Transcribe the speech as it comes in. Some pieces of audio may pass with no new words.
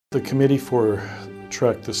The committee for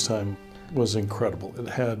Trek this time was incredible. It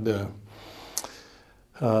had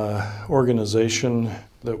organization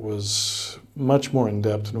that was much more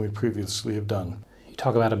in-depth than we previously have done. You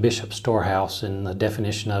talk about a bishop storehouse, and the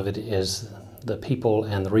definition of it is the people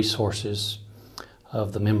and the resources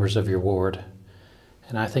of the members of your ward.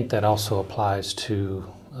 And I think that also applies to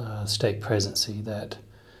stake presidency, that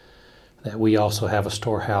we also have a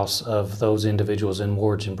storehouse of those individuals in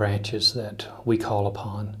wards and branches that we call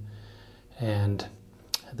upon. And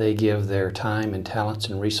they give their time and talents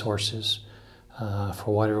and resources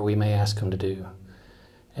for whatever we may ask them to do.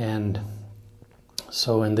 And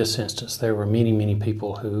so in this instance, there were many, many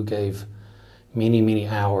people who gave many, many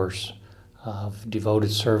hours of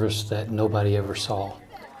devoted service that nobody ever saw.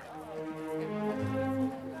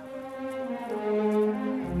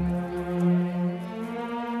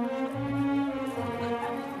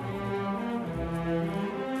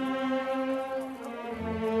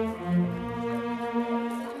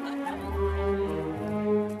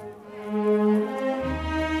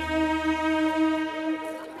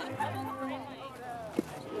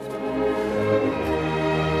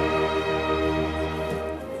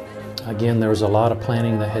 Again, there was a lot of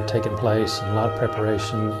planning that had taken place and a lot of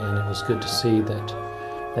preparation, and it was good to see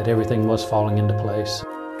that everything was falling into place.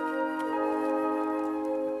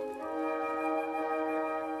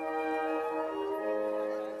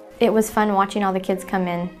 It was fun watching all the kids come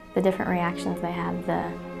in, the different reactions they had,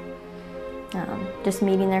 just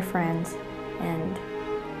meeting their friends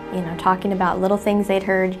and talking about little things they'd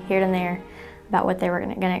heard here and there about what they were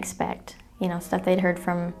going to expect, stuff they'd heard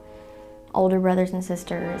from older brothers and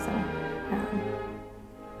sisters, and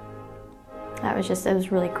it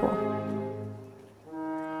was really cool.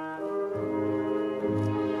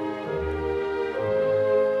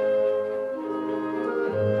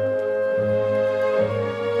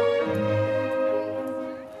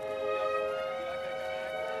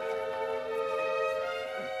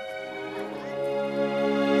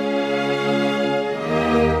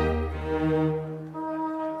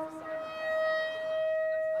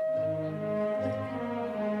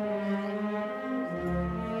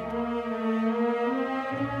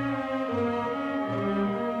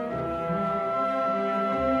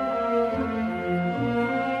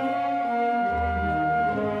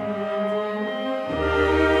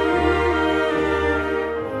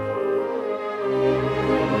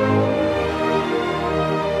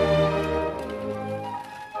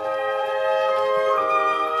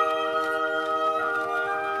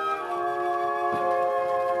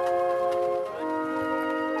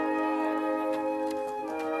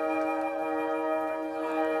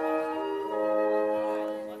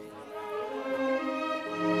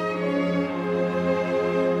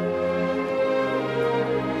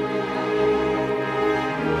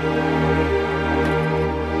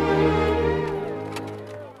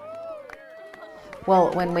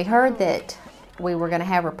 Well, when we heard that we were going to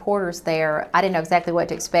have reporters there, I didn't know exactly what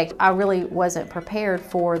to expect. I really wasn't prepared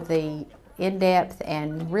for the in-depth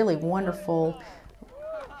and really wonderful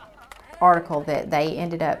article that they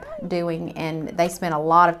ended up doing, and they spent a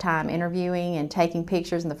lot of time interviewing and taking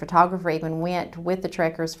pictures, and the photographer even went with the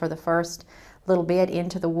trekkers for the first little bit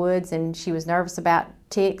into the woods, and she was nervous about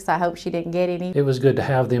ticks. I hope she didn't get any. It was good to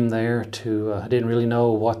have them there. I didn't really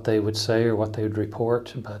know what they would say or what they would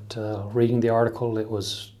report, but reading the article, it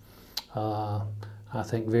was, I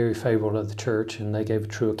think, very favorable of the church, and they gave a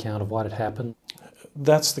true account of what had happened.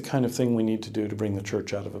 That's the kind of thing we need to do to bring the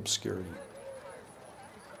church out of obscurity.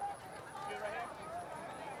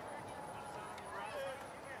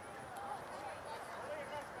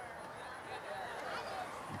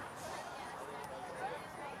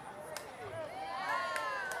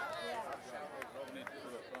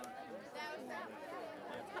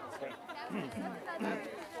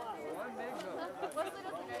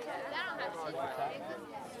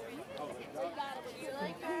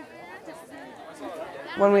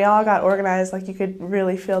 When we all got organized, you could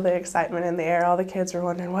really feel the excitement in the air. All the kids were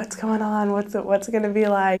wondering, what's going on? What's it going to be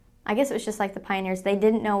like? I guess it was just like the pioneers. They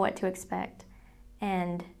didn't know what to expect,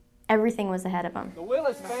 and everything was ahead of them. The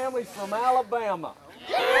Willis family's from Alabama.